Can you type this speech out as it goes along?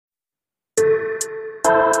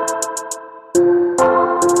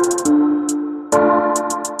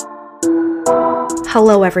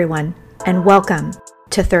Hello, everyone, and welcome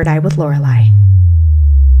to Third Eye with Lorelei.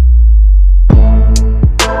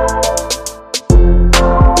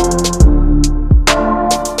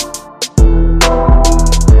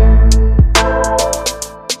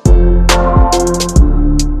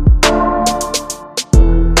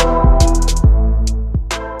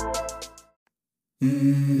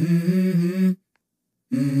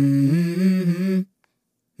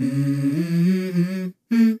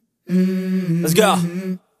 Let's go.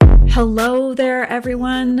 Hello there,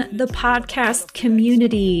 everyone, the podcast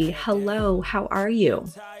community. Hello, how are you?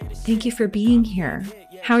 Thank you for being here.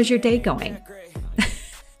 How's your day going?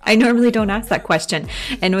 I normally don't ask that question.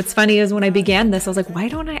 And what's funny is when I began this, I was like, why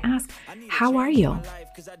don't I ask, how are you?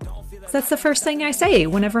 'Cause that's the first thing I say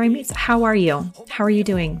whenever I meet. How are you? How are you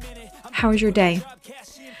doing? How is your day?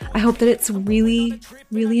 I hope that it's really,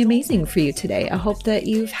 really amazing for you today. I hope that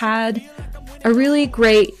you've had a really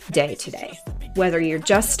great day today. Whether you're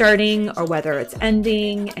just starting or whether it's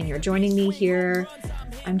ending and you're joining me here,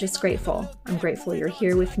 I'm just grateful. I'm grateful you're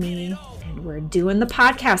here with me and we're doing the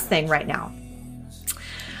podcast thing right now.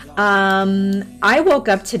 I woke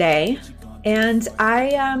up today and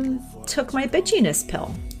I took my bitchiness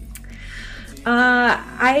pill.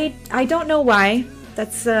 I don't know why.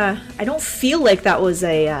 That's I don't feel like that was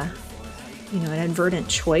an inadvertent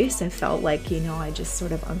choice. I felt like, I just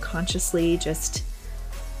sort of unconsciously just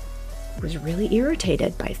was really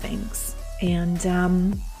irritated by things. And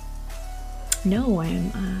no,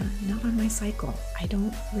 I'm not on my cycle. I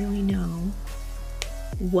don't really know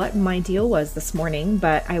what my deal was this morning,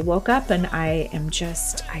 but I woke up and I am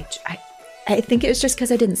just, I think it was just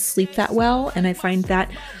because I didn't sleep that well. And I find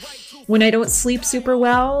that when I don't sleep super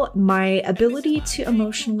well, my ability to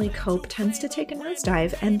emotionally cope tends to take a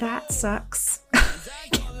nosedive, and that sucks.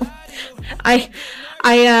 And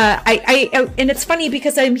it's funny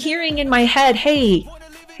because I'm hearing in my head, hey,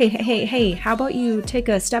 how about you take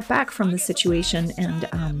a step back from the situation and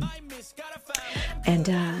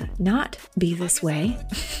not be this way.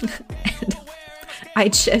 And I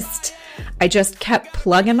just kept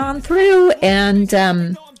plugging on through,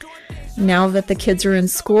 and now that the kids are in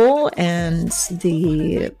school and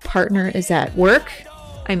the partner is at work,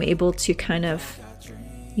 I'm able to kind of,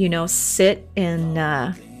 sit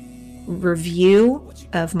in review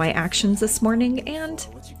of my actions this morning. And,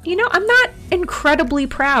 I'm not incredibly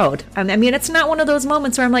proud. I mean, it's not one of those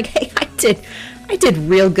moments where I'm like, hey, I did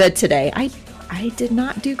real good today. I did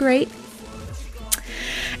not do great.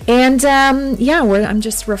 And I'm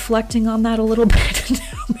just reflecting on that a little bit.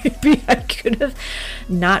 Maybe I could have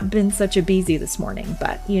not been such a busy this morning,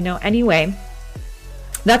 but anyway,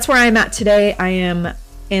 that's where I'm at today. I am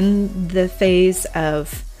in the phase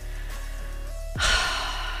of,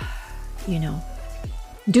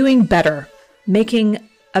 doing better, making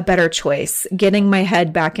a better choice, getting my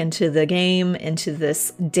head back into the game, into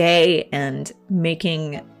this day, and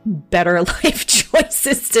making better life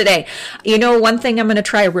choices today. One thing I'm going to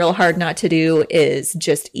try real hard not to do is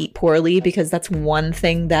just eat poorly, because that's one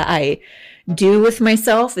thing that I do with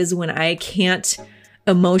myself is when I can't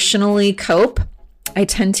emotionally cope, I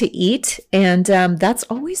tend to eat. And that's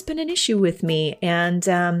always been an issue with me. And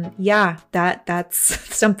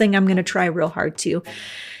that's something I'm going to try real hard to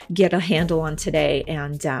get a handle on today,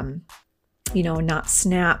 and not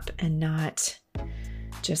snap and not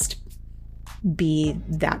just be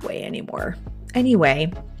that way anymore.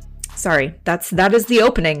 Anyway, sorry, that is the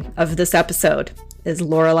opening of this episode, is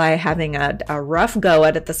Lorelei having a rough go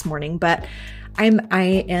at it this morning, but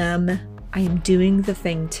I am doing the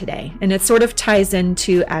thing today, and it sort of ties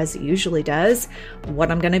into, as it usually does,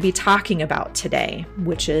 what I'm going to be talking about today,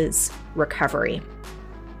 which is recovery,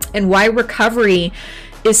 and why recovery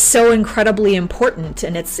is so incredibly important.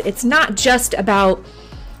 And it's not just about,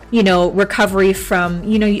 recovery from,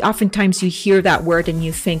 oftentimes you hear that word and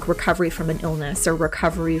you think recovery from an illness or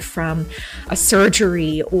recovery from a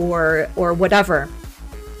surgery or whatever.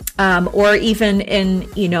 Or even in,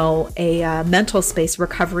 a mental space,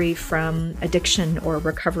 recovery from addiction or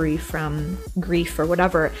recovery from grief or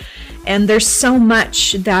whatever. And there's so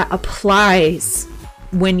much that applies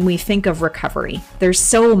when we think of recovery. There's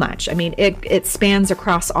so much. I mean, it spans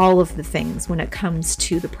across all of the things when it comes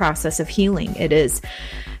to the process of healing. It is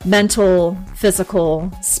mental,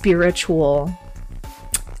 physical, spiritual,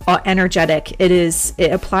 energetic.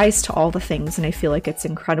 It applies to all the things, and I feel like it's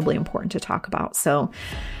incredibly important to talk about. So,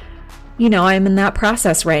 I'm in that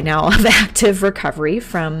process right now of active recovery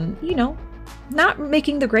from, not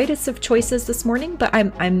making the greatest of choices this morning, but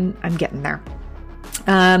I'm getting there.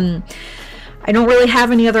 I don't really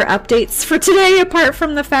have any other updates for today apart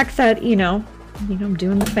from the fact that,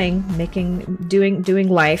 doing the thing, doing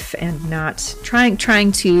life, and not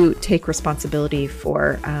trying to take responsibility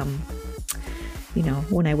for,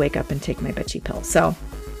 when I wake up and take my bitchy pill. So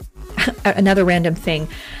another random thing.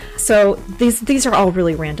 So these are all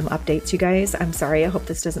really random updates, you guys. I'm sorry. I hope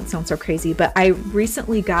this doesn't sound so crazy, but I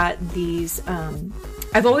recently got these,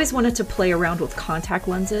 I've always wanted to play around with contact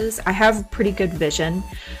lenses. I have pretty good vision.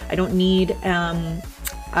 I don't need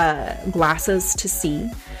glasses to see,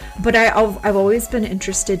 but I've always been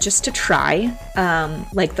interested just to try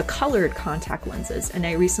like the colored contact lenses. And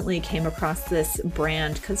I recently came across this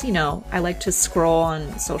brand because, I like to scroll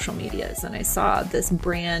on social medias, and I saw this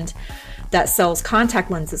brand that sells contact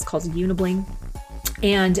lenses called Unibling.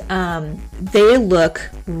 And they look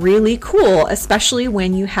really cool, especially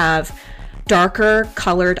when you have darker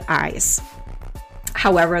colored eyes,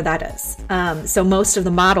 however that is. So most of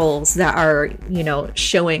the models that are,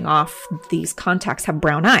 showing off these contacts have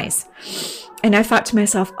brown eyes. And I thought to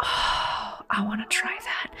myself, oh, I want to try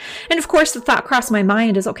that. And of course, the thought crossed my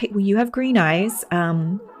mind is, okay, well, you have green eyes.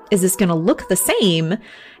 Is this going to look the same?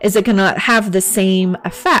 Is it going to have the same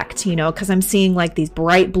effect? Because I'm seeing like these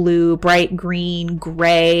bright blue, bright green,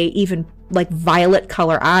 gray, even like violet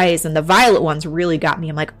color eyes. And the violet ones really got me.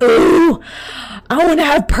 I'm like, ooh, I want to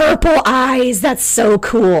have purple eyes. That's so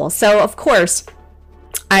cool. So of course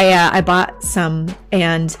I bought some,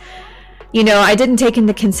 and I didn't take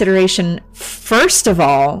into consideration, first of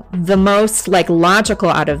all, the most like logical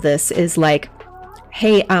out of this is like,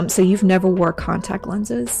 hey, so you've never wore contact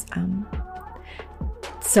lenses?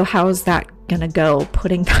 So how's that gonna go,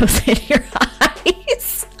 putting those in your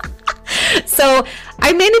eyes? So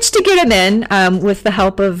I managed to get them in with the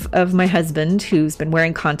help of my husband, who's been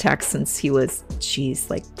wearing contacts since she's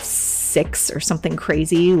like 6 or something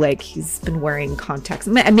crazy. Like he's been wearing contacts,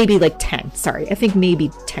 maybe like 10. Sorry, I think maybe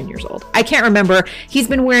 10 years old. I can't remember. He's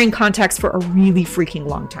been wearing contacts for a really freaking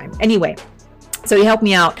long time. Anyway, so he helped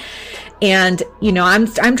me out. And,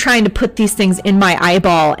 I'm trying to put these things in my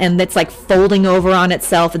eyeball, and it's like folding over on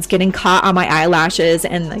itself. It's getting caught on my eyelashes,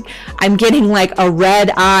 and like I'm getting like a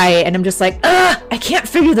red eye, and I'm just like, I can't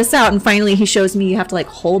figure this out. And finally he shows me you have to like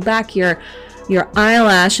hold back your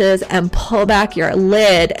eyelashes and pull back your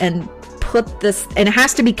lid and put this, and it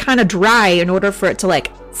has to be kind of dry in order for it to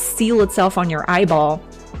like seal itself on your eyeball.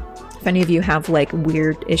 If any of you have like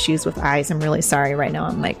weird issues with eyes, I'm really sorry right now.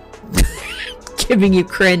 I'm like giving you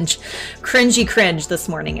cringy this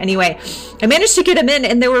morning. Anyway, I managed to get them in,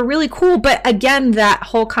 and they were really cool. But again, that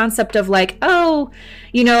whole concept of like, the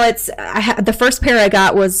first pair I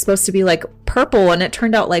got was supposed to be like purple, and it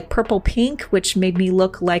turned out like purple pink, which made me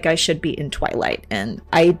look like I should be in Twilight. And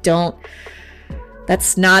that's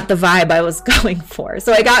not the vibe I was going for.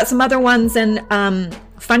 So I got some other ones, and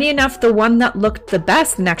funny enough, the one that looked the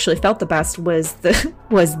best and actually felt the best was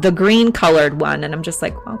the green colored one. And I'm just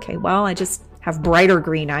like, okay, well, I just have brighter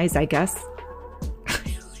green eyes, I guess.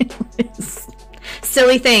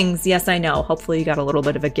 Silly things. Yes, I know. Hopefully you got a little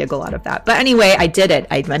bit of a giggle out of that. But anyway, I did it.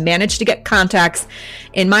 I managed to get contacts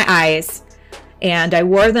in my eyes, and I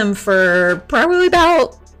wore them for probably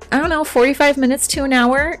about, 45 minutes to an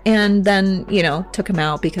hour, and then, took them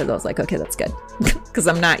out because I was like, okay, that's good. Because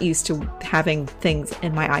I'm not used to having things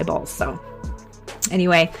in my eyeballs. So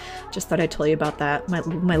anyway, just thought I'd tell you about that.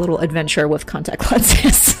 My little adventure with contact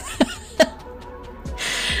lenses.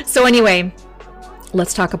 So anyway,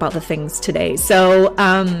 let's talk about the things today. So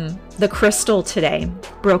the crystal today,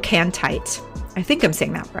 Brochantite. I think I'm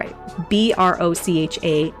saying that right. Brochantite,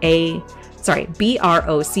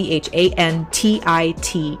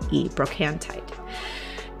 Brochantite.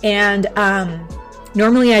 And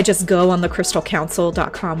normally I just go on the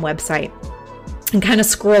crystalcouncil.com website and kind of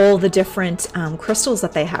scroll the different crystals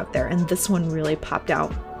that they have there. And this one really popped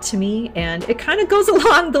out to me. And it kind of goes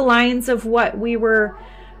along the lines of what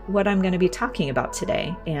I'm going to be talking about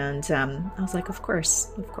today. And I was like, of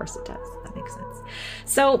course it does. That makes sense.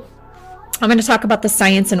 So I'm going to talk about the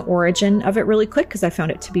science and origin of it really quick, because I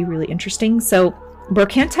found it to be really interesting. So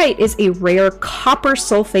Brochantite is a rare copper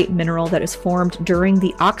sulfate mineral that is formed during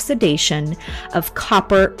the oxidation of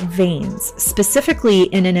copper veins, specifically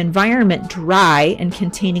in an environment dry and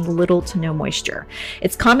containing little to no moisture.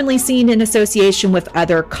 It's commonly seen in association with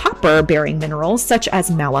other copper-bearing minerals such as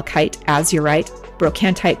malachite, azurite.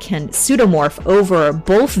 Brochantite can pseudomorph over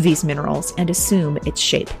both these minerals and assume its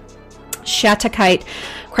shape. Shattuckite,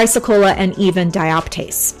 chrysocolla, and even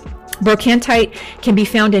dioptase. Brochantite can be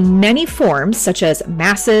found in many forms, such as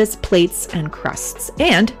masses, plates, and crusts,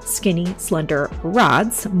 and skinny, slender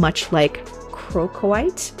rods, much like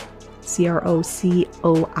crocoite,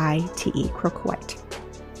 Crocoite.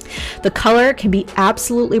 The color can be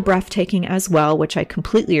absolutely breathtaking as well, which I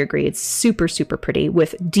completely agree. It's super, super pretty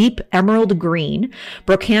with deep emerald green,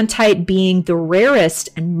 brochantite being the rarest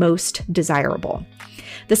and most desirable.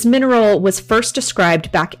 This mineral was first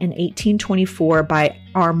described back in 1824 by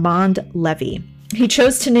Armand Levy. He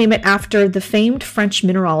chose to name it after the famed French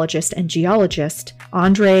mineralogist and geologist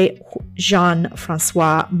André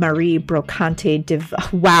Jean-François Marie Brochantite de...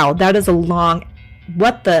 Wow, that is a long...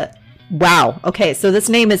 What the... Wow. Okay, so this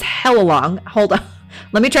name is hella long. Hold on.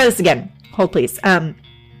 Let me try this again. Hold, please.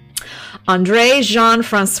 André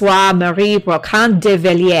Jean-François Marie Brochantite de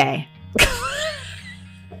Villiers.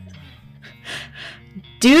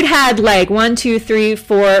 Dude had like 1, 2, 3,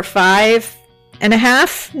 4, 5 and a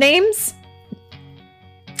half names.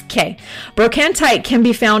 Okay. Brochantite can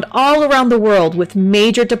be found all around the world with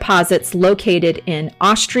major deposits located in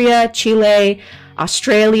Austria, Chile,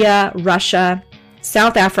 Australia, Russia,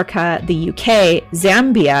 South Africa, the UK,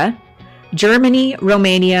 Zambia, Germany,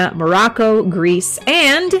 Romania, Morocco, Greece,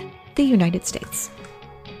 and the United States.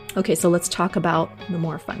 Okay, so let's talk about the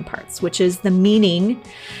more fun parts, which is the meaning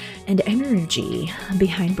and energy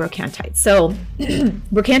behind brochantite. So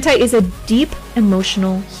brochantite is a deep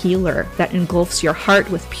emotional healer that engulfs your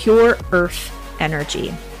heart with pure earth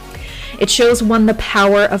energy. It shows one the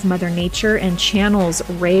power of Mother Nature and channels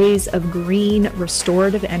rays of green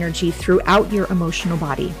restorative energy throughout your emotional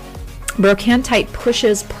body. Brochantite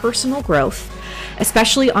pushes personal growth,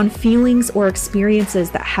 especially on feelings or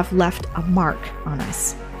experiences that have left a mark on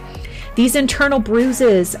us. These internal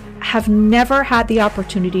bruises have never had the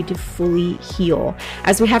opportunity to fully heal,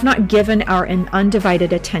 as we have not given our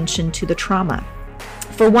undivided attention to the trauma.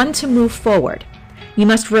 For one to move forward, you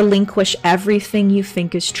must relinquish everything you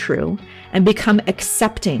think is true and become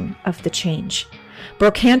accepting of the change.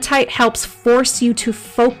 Brochantite helps force you to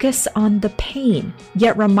focus on the pain,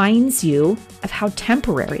 yet reminds you of how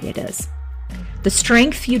temporary it is. The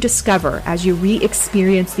strength you discover as you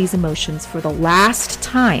re-experience these emotions for the last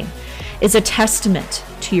time is a testament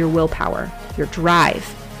to your willpower, your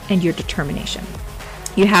drive, and your determination.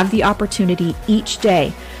 You have the opportunity each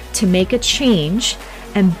day to make a change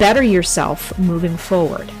and better yourself moving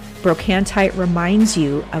forward. Brochantite reminds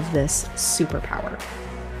you of this superpower.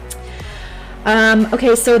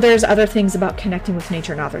 Okay, so there's other things about connecting with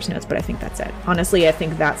nature and author's notes, but I think that's it. Honestly, I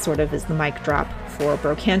think that sort of is the mic drop for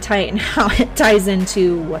brochantite and how it ties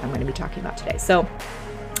into what I'm going to be talking about today. So,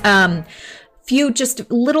 few just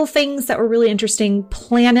little things that were really interesting.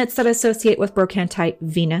 Planets that associate with brochantite: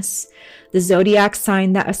 Venus. The zodiac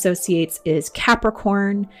sign that associates is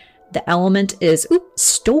Capricorn. The element is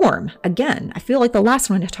storm. Again, I feel like the last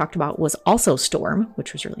one I talked about was also storm,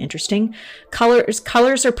 which was really interesting.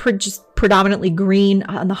 Colors are predominantly green.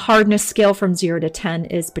 On the hardness scale from 0 to 10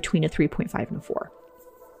 is between a 3.5 and a 4.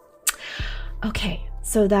 Okay,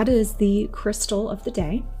 so that is the crystal of the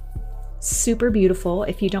day. Super beautiful.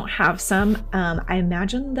 If you don't have some, I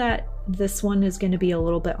imagine that this one is going to be a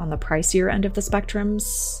little bit on the pricier end of the spectrum.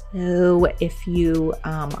 So if you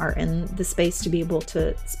are in the space to be able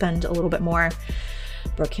to spend a little bit more,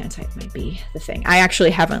 brochantite might be the thing. I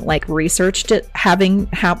actually haven't researched it, having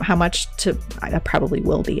how much to, I probably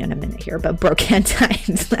will be in a minute here, but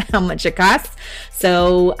brochantite, how much it costs.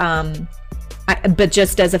 So, but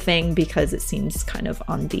just as a thing, because it seems kind of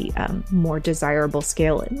on the more desirable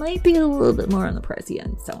scale, it might be a little bit more on the pricey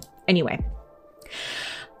end. So anyway,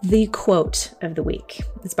 the quote of the week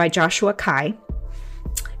is by Joshua Kai,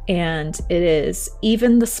 and it is,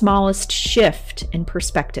 "Even the smallest shift in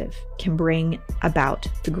perspective can bring about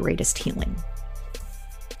the greatest healing."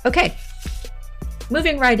 Okay,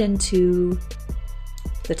 moving right into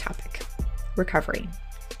the topic, recovery.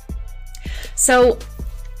 So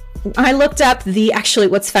I looked up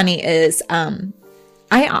what's funny is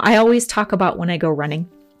I always talk about when I go running,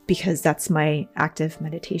 because that's my active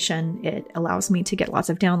meditation. It allows me to get lots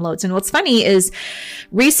of downloads. And what's funny is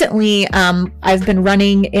recently I've been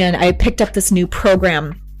running and I picked up this new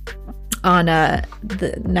program on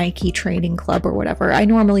the Nike Training Club or whatever. I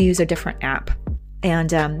normally use a different app.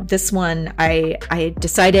 And this one, I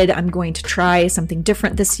decided I'm going to try something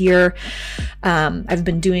different this year. I've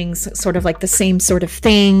been doing sort of the same sort of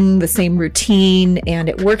thing, the same routine, and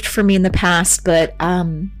it worked for me in the past. But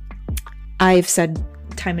I've said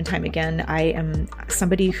time and time again, I am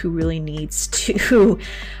somebody who really needs to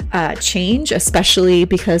change, especially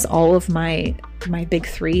because all of my big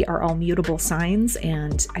three are all mutable signs.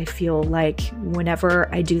 And I feel like whenever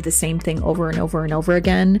I do the same thing over and over and over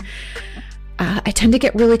again, I tend to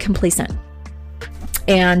get really complacent.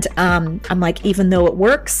 And I'm like, even though it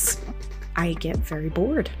works, I get very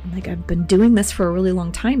bored. I'm like, I've been doing this for a really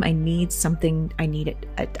long time. I need something. I need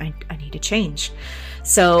a change.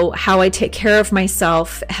 So how I take care of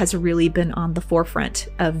myself has really been on the forefront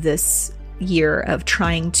of this year of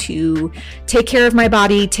trying to take care of my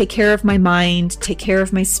body, take care of my mind, take care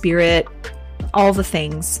of my spirit, all the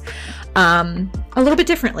things, a little bit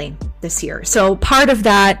differently this year. So part of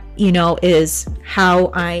that, is how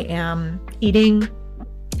I am eating,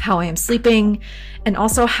 how I am sleeping, and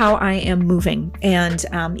also how I am moving. And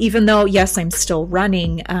even though, yes, I'm still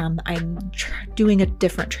running, I'm doing a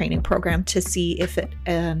different training program to see if it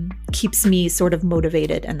keeps me sort of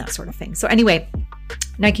motivated and that sort of thing. So anyway,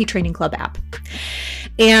 Nike Training Club app.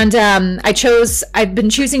 And I've been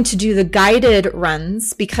choosing to do the guided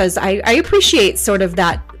runs because I appreciate sort of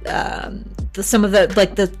that, some of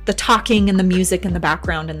the talking and the music in the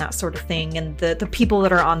background and that sort of thing. And the people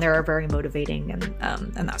that are on there are very motivating and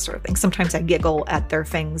that sort of thing. Sometimes I giggle at their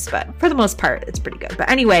things, but for the most part, it's pretty good. But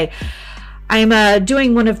anyway, I'm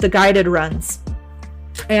doing one of the guided runs,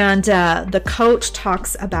 and the coach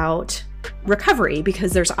talks about recovery,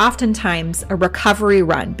 because there's oftentimes a recovery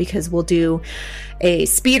run, because we'll do a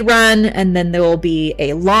speed run and then there will be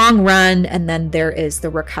a long run, and then there is the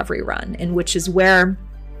recovery run, in which is where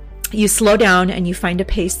you slow down and you find a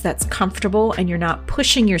pace that's comfortable, and you're not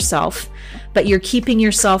pushing yourself, but you're keeping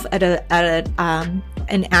yourself at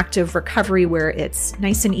an active recovery where it's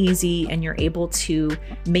nice and easy and you're able to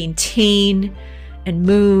maintain and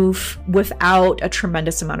move without a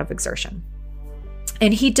tremendous amount of exertion.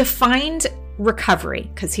 And he defined recovery,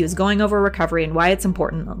 because he was going over recovery and why it's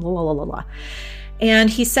important, And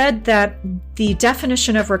he said that the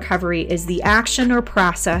definition of recovery is the action or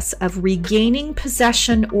process of regaining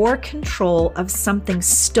possession or control of something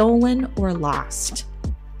stolen or lost.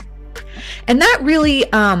 And that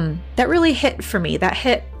really hit for me. That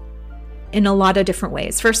hit in a lot of different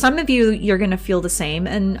ways. For some of you, you're going to feel the same,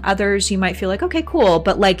 and others you might feel like, okay, cool.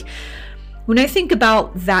 But when I think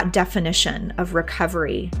about that definition of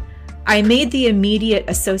recovery, I made the immediate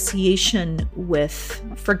association with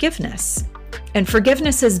forgiveness. And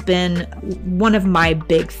forgiveness has been one of my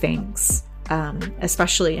big things,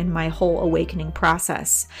 especially in my whole awakening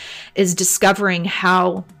process, is discovering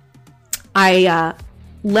how I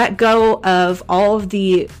let go of all of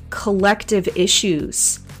the collective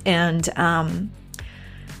issues and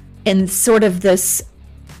sort of this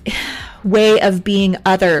way of being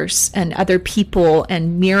others and other people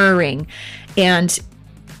and mirroring and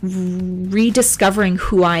rediscovering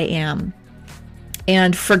who I am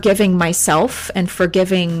and forgiving myself and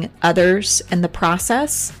forgiving others in the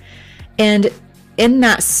process. And in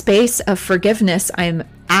that space of forgiveness, I'm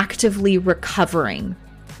actively recovering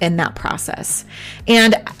in that process.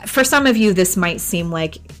 And for some of you, this might seem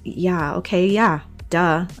like, yeah, okay, yeah,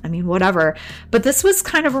 duh. I mean, whatever. But this was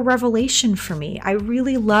kind of a revelation for me. I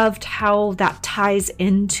really loved how that ties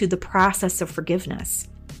into the process of forgiveness.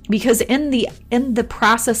 Because in the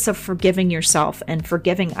process of forgiving yourself and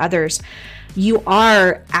forgiving others, you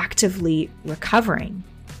are actively recovering.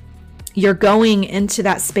 You're going into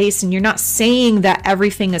that space and you're not saying that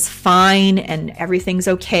everything is fine and everything's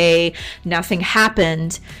okay, nothing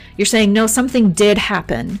happened. You're saying, no, something did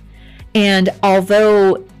happen. And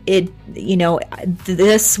although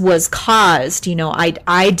this was caused,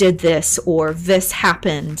 I did this or this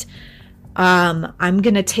happened, I'm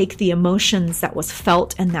going to take the emotions that was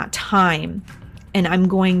felt in that time and I'm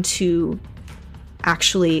going to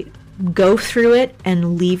actually go through it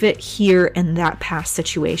and leave it here in that past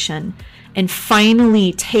situation and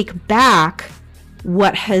finally take back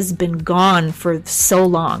what has been gone for so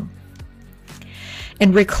long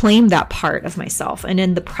and reclaim that part of myself. And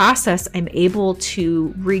in the process, I'm able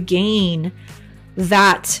to regain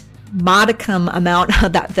that modicum amount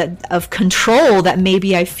of control that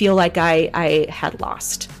maybe I feel like I had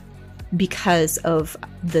lost because of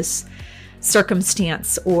this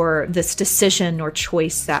circumstance or this decision or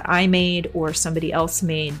choice that I made or somebody else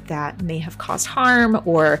made that may have caused harm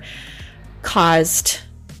or caused,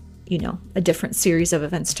 a different series of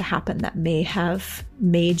events to happen that may have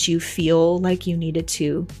made you feel like you needed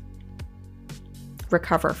to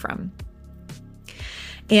recover from.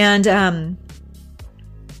 And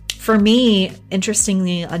for me,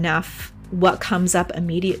 interestingly enough, what comes up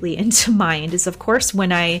immediately into mind is, of course,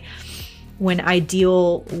 when I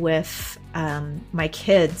deal with my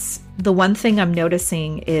kids, the one thing I'm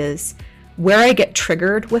noticing is where I get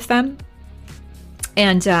triggered with them.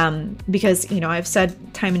 And because, I've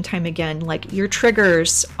said time and time again, your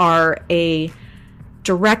triggers are a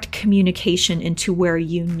direct communication into where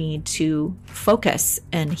you need to focus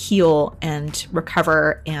and heal and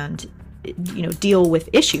recover and, deal with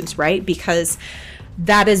issues, right? Because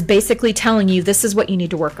that is basically telling you this is what you need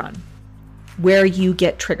to work on. Where you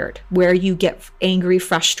get triggered, where you get angry,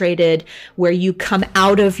 frustrated, where you come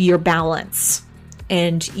out of your balance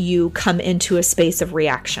and you come into a space of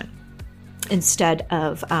reaction instead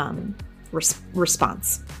of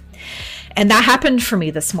response. And that happened for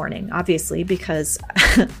me this morning, obviously, because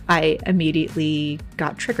I immediately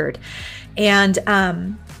got triggered. And,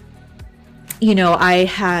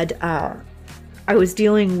 I was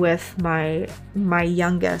dealing with my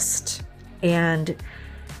youngest, and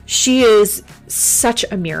she is such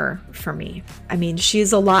a mirror for me. I mean,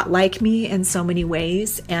 she's a lot like me in so many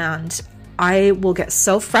ways, and I will get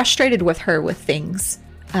so frustrated with her with things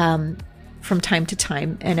from time to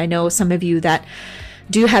time. And I know some of you that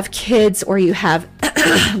do have kids, or you have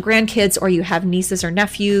grandkids, or you have nieces or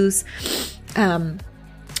nephews,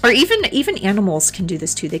 or even animals can do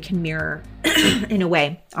this too. They can mirror in a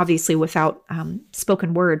way, obviously without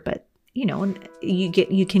spoken word, but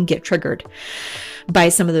you can get triggered by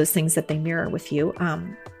some of those things that they mirror with you.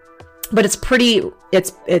 But it's pretty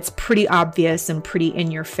obvious and pretty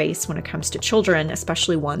in your face when it comes to children,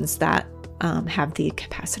 especially ones that have the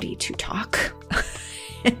capacity to talk.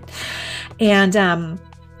 And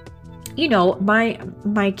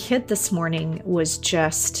my kid this morning was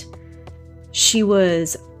she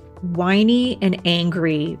was whiny and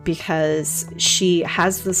angry because she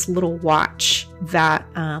has this little watch that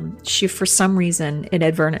she, for some reason,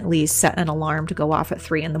 inadvertently set an alarm to go off at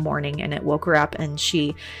 3 a.m, and it woke her up, and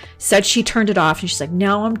she said she turned it off, and she's like,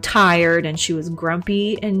 "No, I'm tired," and she was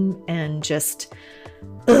grumpy and just,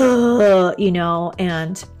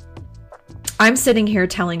 and I'm sitting here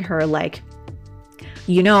telling her, like,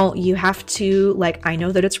 you have to, like, I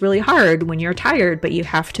know that it's really hard when you're tired, but you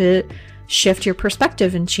have to shift your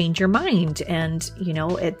perspective and change your mind. And,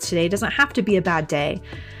 today doesn't have to be a bad day.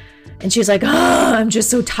 And she's like, "Oh, I'm just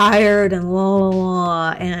so tired," and blah, blah,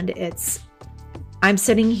 blah. And I'm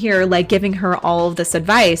sitting here like giving her all of this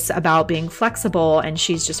advice about being flexible, and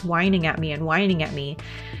she's just whining at me.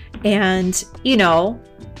 And,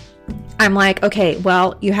 I'm like, okay,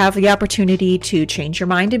 well, you have the opportunity to change your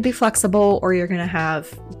mind and be flexible, or you're going to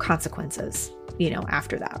have consequences,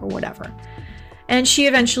 after that or whatever. And she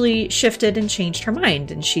eventually shifted and changed her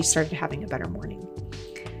mind, and she started having a better morning.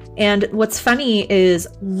 And what's funny is,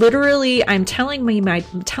 literally, I'm telling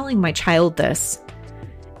my child this,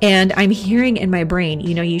 and I'm hearing in my brain,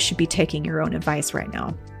 you should be taking your own advice right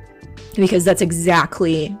now, because that's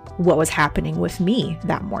exactly what was happening with me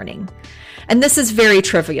that morning. And this is very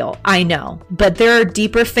trivial, I know, but there are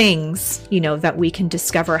deeper things, that we can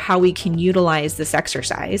discover how we can utilize this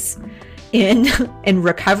exercise in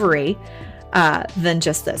recovery than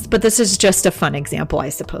just this. But this is just a fun example, I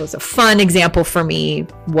suppose. A fun example for me,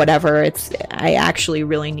 whatever. I actually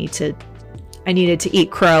really needed to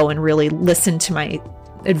eat crow and really listen to my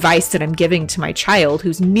advice that I'm giving to my child,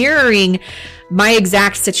 who's mirroring my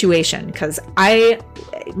exact situation. Because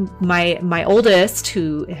my oldest,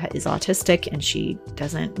 who is autistic, and she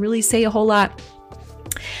doesn't really say a whole lot,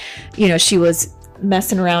 she was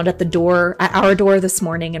messing around at our door this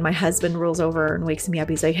morning, and my husband rolls over and wakes me up.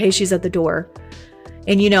 He's like, "Hey, she's at the door."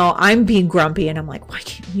 And I'm being grumpy, and I'm like, why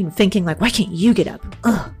can't you get up?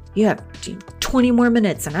 You have 20 more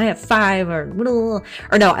minutes and I have 5,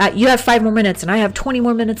 you have 5 more minutes and I have 20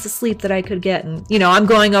 more minutes of sleep that I could get. And, I'm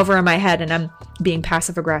going over in my head, and I'm being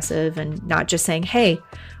passive aggressive and not just saying, "Hey,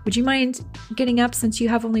 would you mind getting up since you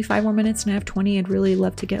have only 5 more minutes and I have 20? I'd really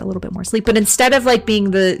love to get a little bit more sleep." But instead of like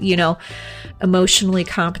being the, emotionally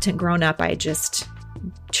competent grown up, I just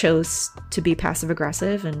chose to be passive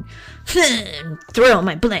aggressive and throw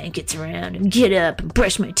my blankets around and get up and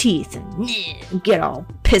brush my teeth and get all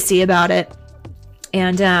pissy about it.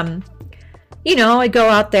 And, I go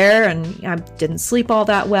out there, and I didn't sleep all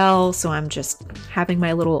that well, so I'm just having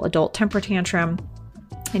my little adult temper tantrum.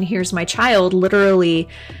 And here's my child literally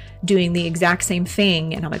doing the exact same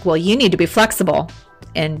thing. And I'm like, "Well, you need to be flexible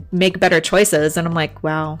and make better choices." And I'm like,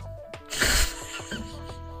 "Wow."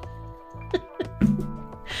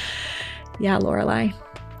 Yeah, Lorelai,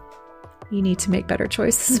 you need to make better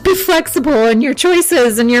choices. Be flexible in your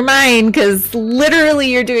choices and your mind, because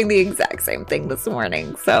literally you're doing the exact same thing this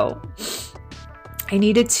morning. So I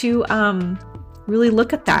needed to really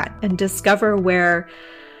look at that and discover where,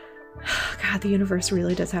 God, the universe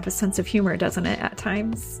really does have a sense of humor, doesn't it? At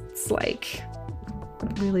times, it's like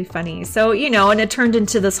really funny. So, and it turned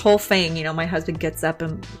into this whole thing. My husband gets up,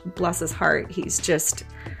 and bless his heart, he's just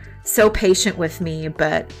so patient with me.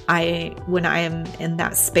 But when I am in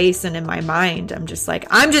that space and in my mind, I'm just like,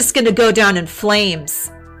 I'm just going to go down in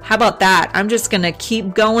flames. How about that? I'm just going to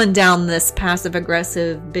keep going down this passive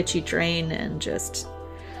aggressive bitchy train and just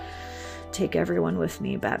take everyone with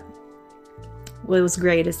me. But what was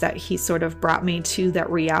great is that he sort of brought me to that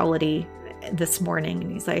reality this morning.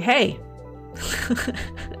 And he's like, hey,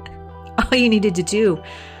 all you needed to do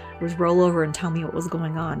was roll over and tell me what was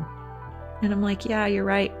going on. And I'm like, yeah, you're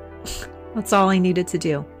right. That's all I needed to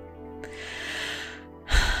do.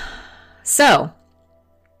 So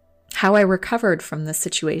how I recovered from this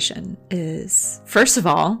situation is, first of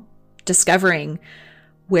all, discovering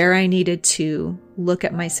where I needed to look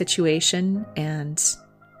at my situation and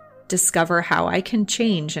discover how I can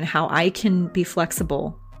change and how I can be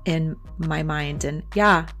flexible in my mind. And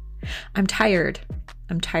yeah, I'm tired.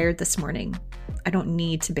 I'm tired this morning. I don't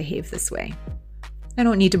need to behave this way. I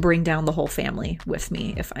don't need to bring down the whole family with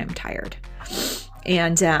me if I'm tired.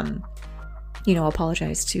 And,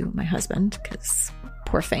 apologize to my husband because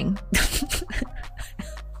poor thing.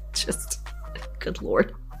 Just, good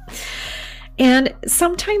Lord. And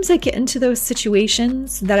sometimes I get into those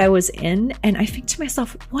situations that I was in and I think to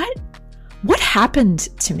myself, what happened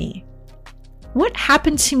to me? What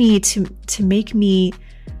happened to me to make me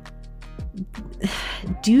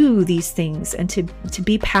do these things and to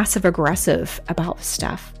be passive aggressive about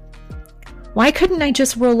stuff? Why couldn't I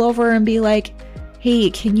just roll over and be like, hey,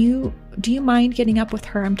 do you mind getting up with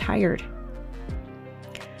her? I'm tired.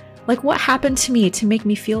 Like, what happened to me to make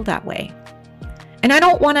me feel that way? And I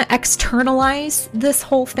don't want to externalize this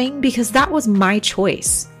whole thing because that was my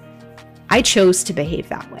choice. I chose to behave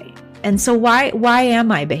that way. And so why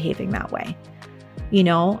am I behaving that way?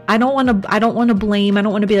 I don't want to blame. I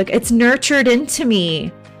don't want to be like, it's nurtured into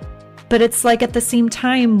me. But it's like, at the same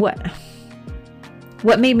time,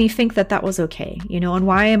 what made me think that was okay? And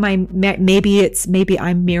why am I, maybe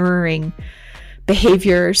I'm mirroring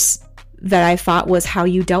behaviors that I thought was how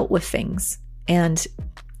you dealt with things. And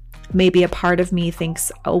maybe a part of me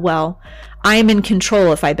thinks, oh, well, I'm in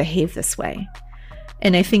control if I behave this way.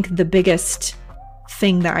 And I think the biggest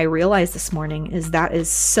thing that I realized this morning is that is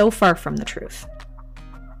so far from the truth.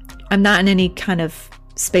 I'm not in any kind of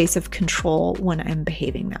space of control when I'm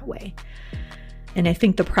behaving that way. And I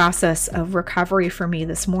think the process of recovery for me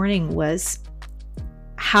this morning was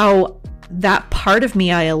how that part of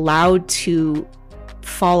me I allowed to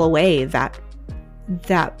fall away, that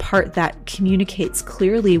part that communicates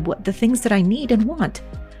clearly what the things that I need and want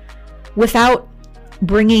without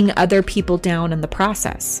bringing other people down in the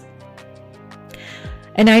process.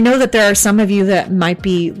 And I know that there are some of you that might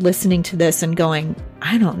be listening to this and going,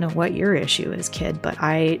 I don't know what your issue is, kid, but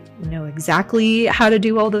I know exactly how to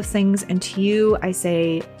do all those things. And to you, I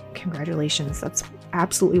say, congratulations. That's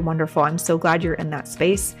absolutely wonderful. I'm so glad you're in that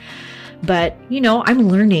space. But, I'm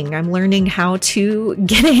learning how to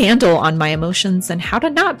get a handle on my emotions and how to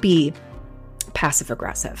not be passive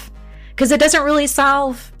aggressive, because it doesn't really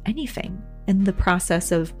solve anything in the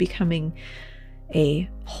process of becoming a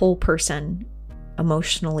whole person,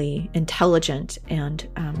 emotionally intelligent and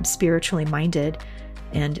spiritually minded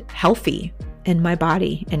and healthy in my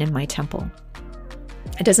body and in my temple.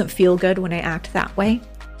 It doesn't feel good when I act that way,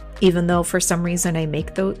 even though for some reason I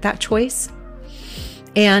make that choice.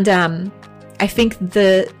 And I think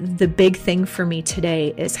the big thing for me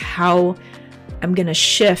today is how I'm going to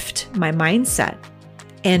shift my mindset.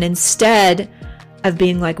 And instead of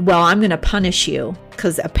being like, well, I'm going to punish you,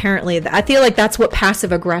 because apparently I feel like that's what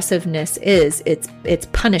passive aggressiveness is. It's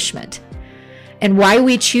punishment. And why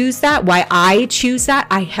we choose that, why I choose that,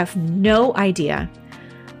 I have no idea.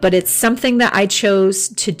 But it's something that I chose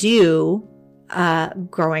to do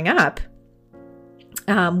growing up.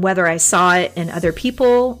 Whether I saw it in other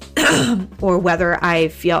people or whether I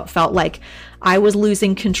felt like I was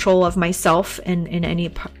losing control of myself in any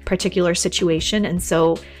particular situation. And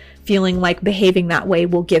so feeling like behaving that way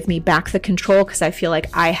will give me back the control because I feel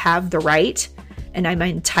like I have the right and I'm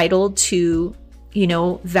entitled to,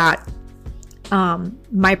 that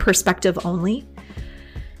my perspective only.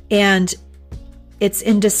 And it's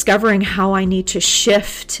in discovering how I need to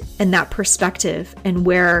shift in that perspective and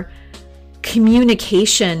where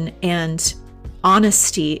communication and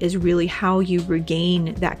honesty is really how you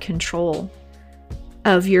regain that control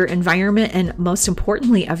of your environment and most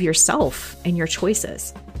importantly of yourself and your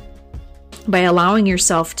choices, by allowing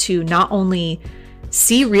yourself to not only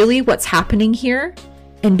see really what's happening here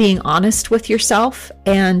and being honest with yourself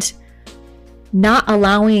and not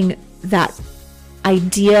allowing that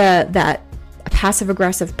idea that a passive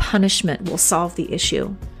aggressive punishment will solve the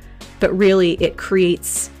issue, but really it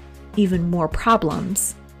creates even more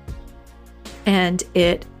problems, and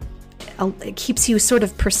it keeps you sort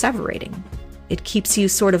of perseverating. It keeps you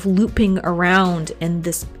sort of looping around in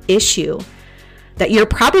this issue that you're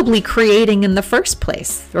probably creating in the first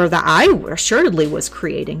place, or that I assuredly was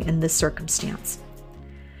creating in this circumstance.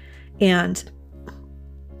 And,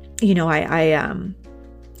 I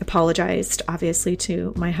apologized, obviously,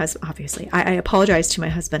 to my husband. I apologized to my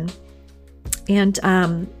husband. And,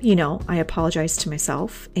 I apologized to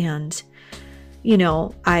myself. And,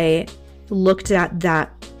 I looked at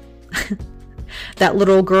that that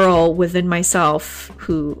little girl within myself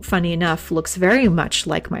who, funny enough, looks very much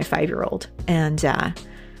like my 5-year-old. And,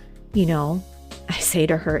 I say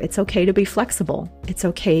to her, it's okay to be flexible. It's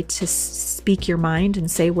okay to speak your mind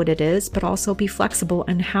and say what it is, but also be flexible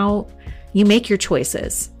in how you make your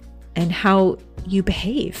choices and how you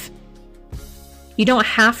behave. You don't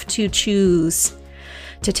have to choose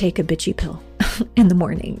to take a bitchy pill in the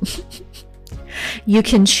morning. You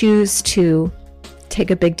can choose to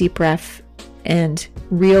take a big deep breath and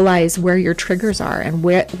realize where your triggers are and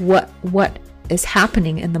what is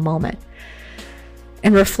happening in the moment,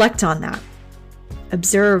 and reflect on that.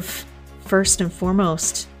 Observe first and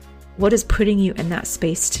foremost what is putting you in that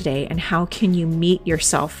space today, and how can you meet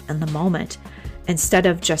yourself in the moment instead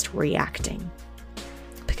of just reacting.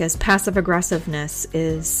 Because passive aggressiveness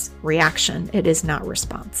is reaction, it is not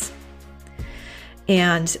response.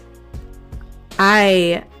 And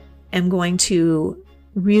I am going to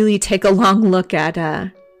really take a long look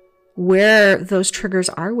at where those triggers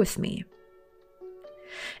are with me.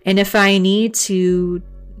 And if I need to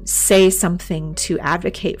say something to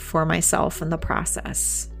advocate for myself in the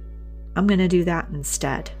process, I'm going to do that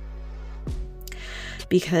instead.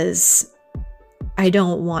 Because I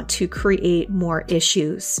don't want to create more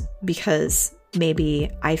issues, because maybe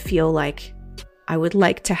I feel like I would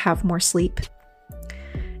like to have more sleep.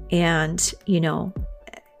 And,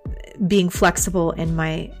 being flexible in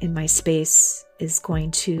my space is going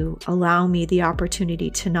to allow me the opportunity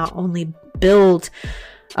to not only build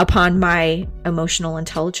upon my emotional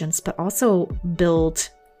intelligence, but also build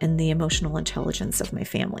in the emotional intelligence of my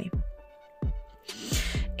family.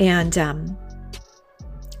 And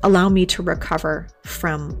allow me to recover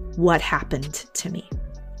from what happened to me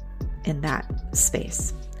in that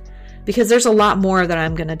space. Because there's a lot more that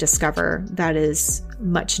I'm going to discover that is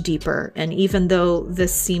much deeper. And even though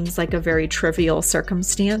this seems like a very trivial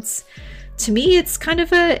circumstance, to me, this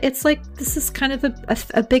is kind of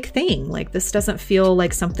a big thing. Like, this doesn't feel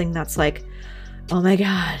like something that's like, oh my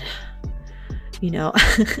God,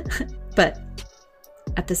 but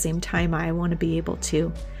at the same time, I want to be able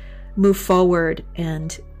to move forward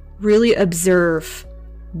and really observe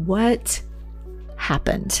what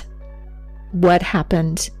happened,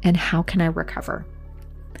 and how can I recover?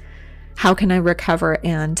 How can I recover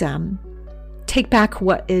and take back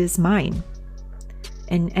what is mine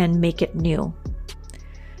and make it new,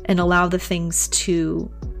 and allow the things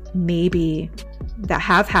to maybe that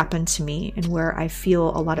have happened to me and where I feel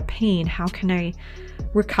a lot of pain, how can I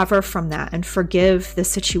recover from that and forgive the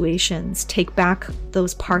situations, take back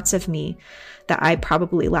those parts of me that I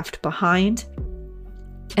probably left behind,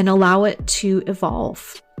 and allow it to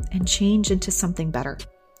evolve and change into something better,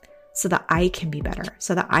 so that I can be better,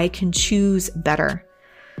 so that I can choose better,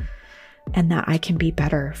 and that I can be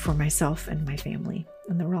better for myself and my family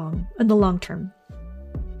in the long term.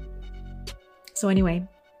 So anyway,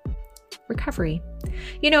 recovery,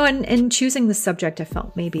 and choosing the subject, I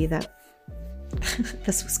felt maybe that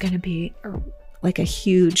this was going to be like a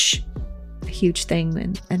huge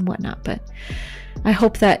thing and whatnot, but I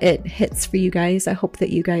hope that it hits for you guys. I hope that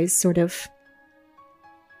you guys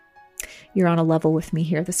you're on a level with me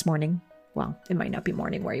here this morning. Well, it might not be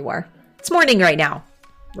morning where you are. It's morning right now.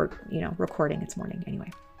 We're, recording. It's morning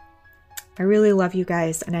anyway. I really love you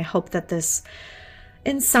guys, and I hope that this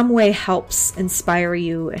in some way helps inspire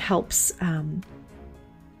you. It helps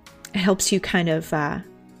you kind of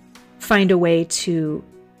find a way to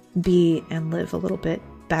be and live a little bit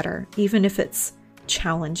better, even if it's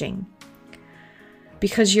challenging,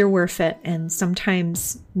 because you're worth it. And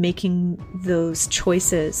sometimes making those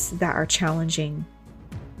choices that are challenging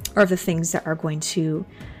are the things that are going to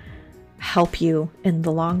help you in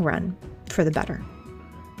the long run for the better.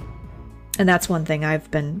 And that's one thing I've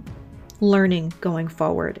been learning going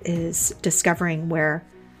forward, is discovering where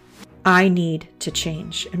I need to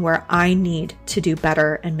change and where I need to do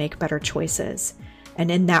better and make better choices. And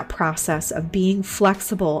in that process of being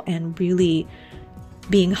flexible and really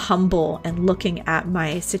being humble and looking at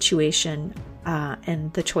my situation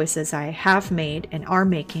and the choices I have made and are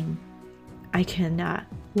making, I can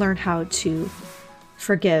learn how to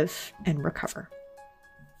forgive and recover.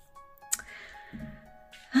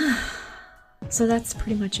 So that's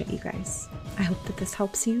pretty much it, you guys. I hope that this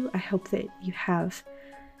helps you. I hope that you have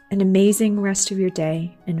an amazing rest of your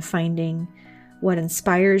day in finding what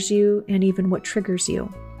inspires you and even what triggers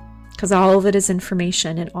you, because all of it is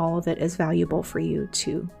information and all of it is valuable for you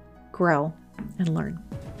to grow and learn.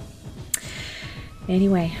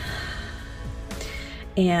 Anyway,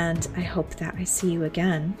 and I hope that I see you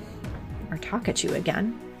again or talk at you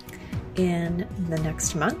again in the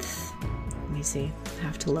next month. Let me see. I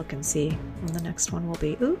have to look and see when the next one will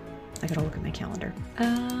be. Ooh, I gotta look at my calendar.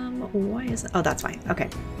 Why is it? Oh, that's fine. Okay.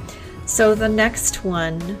 So the next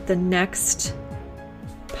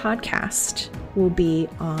podcast will be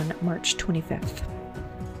on March 25th.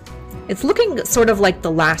 It's looking sort of like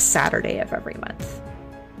the last Saturday of every month.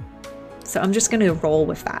 So I'm just going to roll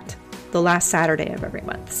with that. The last Saturday of every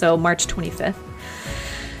month. So March 25th.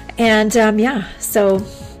 And so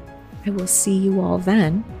I will see you all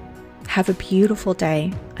then. Have a beautiful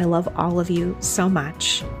day. I love all of you so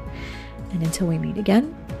much. And until we meet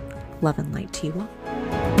again, love and light to you all.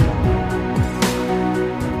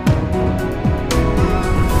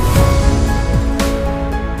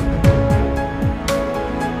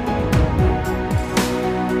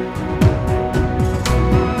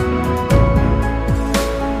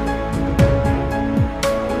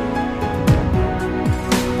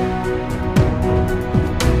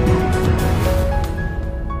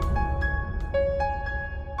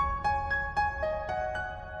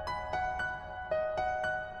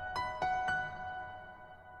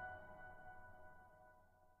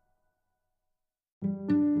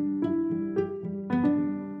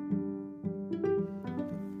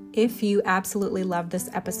 If you absolutely love this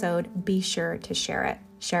episode, be sure to share it.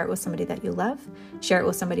 Share it with somebody that you love. Share it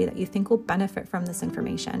with somebody that you think will benefit from this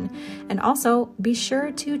information. And also be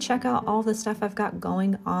sure to check out all the stuff I've got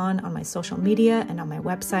going on my social media and on my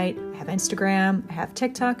website. I have Instagram, I have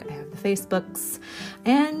TikTok, I have the Facebooks,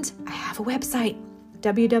 and I have a website.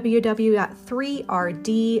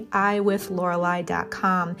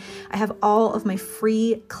 www.3rdiwithlorelei.com. I have all of my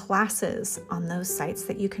free classes on those sites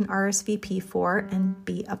that you can RSVP for and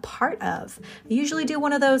be a part of. I usually do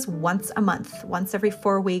one of those once a month, once every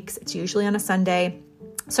 4 weeks. It's usually on a Sunday.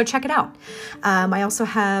 So check it out. I also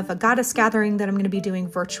have a goddess gathering that I'm going to be doing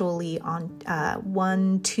virtually on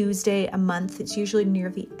one Tuesday a month. It's usually near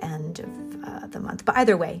the end of the month. But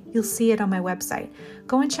either way, you'll see it on my website.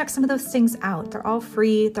 Go and check some of those things out. They're all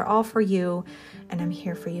free. They're all for you. And I'm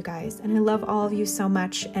here for you guys. And I love all of you so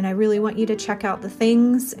much. And I really want you to check out the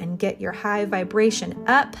things and get your high vibration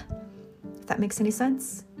up. If that makes any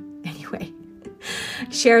sense. Anyway.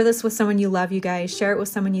 Share this with someone you love, you guys. Share it with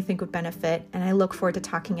someone you think would benefit. And I look forward to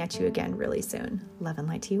talking at you again really soon. Love and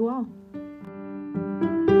light to you all.